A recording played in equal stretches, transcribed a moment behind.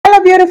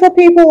beautiful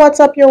people, what's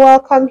up? You're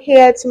welcome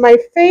here to my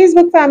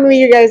Facebook family.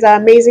 You guys are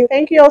amazing.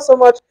 Thank you all so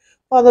much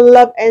for the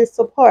love and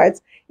support.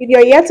 If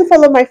you're yet to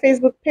follow my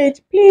Facebook page,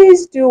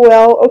 please do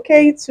well,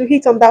 okay, to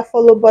hit on that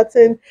follow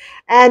button,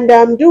 and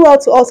do well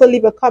to also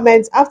leave a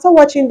comment after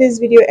watching this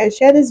video and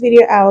share this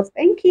video out.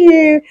 Thank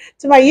you.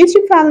 To my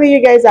YouTube family,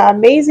 you guys are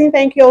amazing.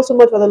 Thank you all so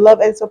much for the love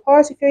and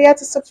support. If you're yet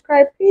to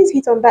subscribe, please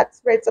hit on that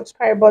red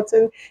subscribe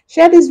button,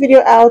 share this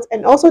video out,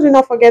 and also do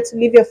not forget to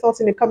leave your thoughts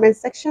in the comment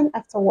section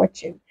after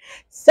watching.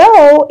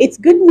 So it's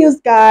good news,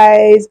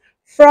 guys.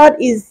 Frodd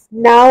is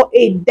now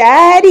a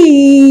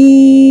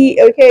daddy.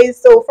 Okay,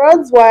 so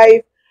Frodd's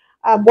wife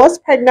was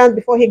pregnant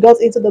before he got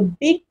into the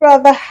Big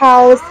Brother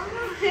house,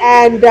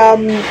 and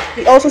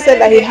he also said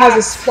that he has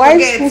his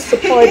wife's full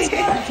support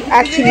to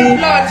actually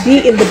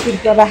be in the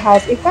Big Brother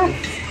house. In fact,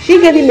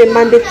 she gave him a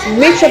mandate to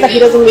make sure that he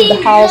doesn't leave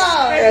the house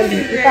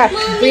early. In fact,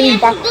 bring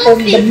back home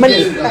the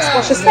money. That's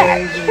what she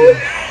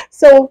said.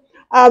 So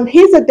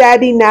he's a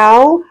daddy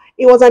now.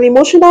 It was an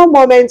emotional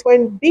moment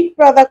when Big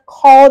Brother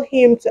called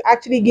him to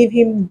actually give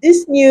him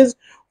this news.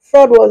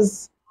 Frodd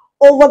was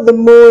over the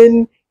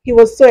moon. He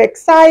was so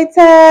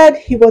excited.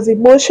 He was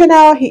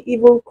emotional. He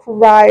even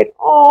cried.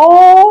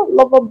 Oh,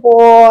 lover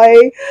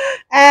boy.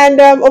 And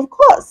of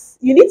course,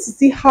 you need to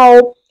see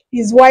how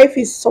his wife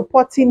is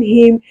supporting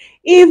him,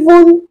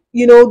 even,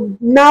 you know,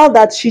 now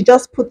that she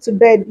just put to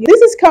bed.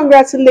 This is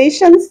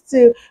congratulations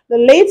to the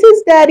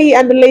latest daddy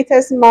and the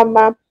latest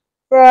mama,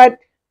 Frodd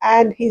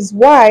and his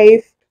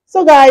wife.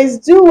 So guys,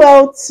 do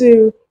well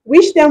to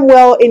wish them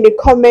well in the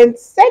comment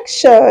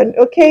section.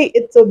 Okay,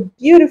 it's a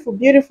beautiful,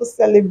 beautiful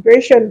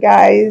celebration,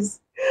 guys.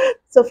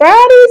 So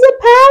Frodd is a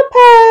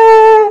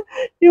papa.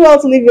 Do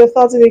well to leave your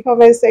thoughts in the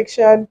comment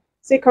section.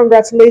 Say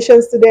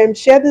congratulations to them.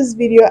 Share this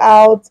video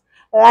out.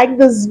 Like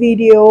this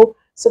video.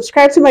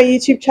 Subscribe to my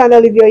YouTube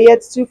channel if you're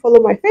yet to.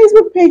 Follow my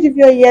Facebook page if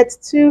you're yet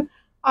to.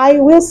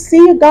 I will see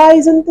you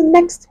guys in the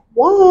next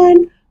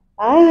one.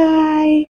 Bye.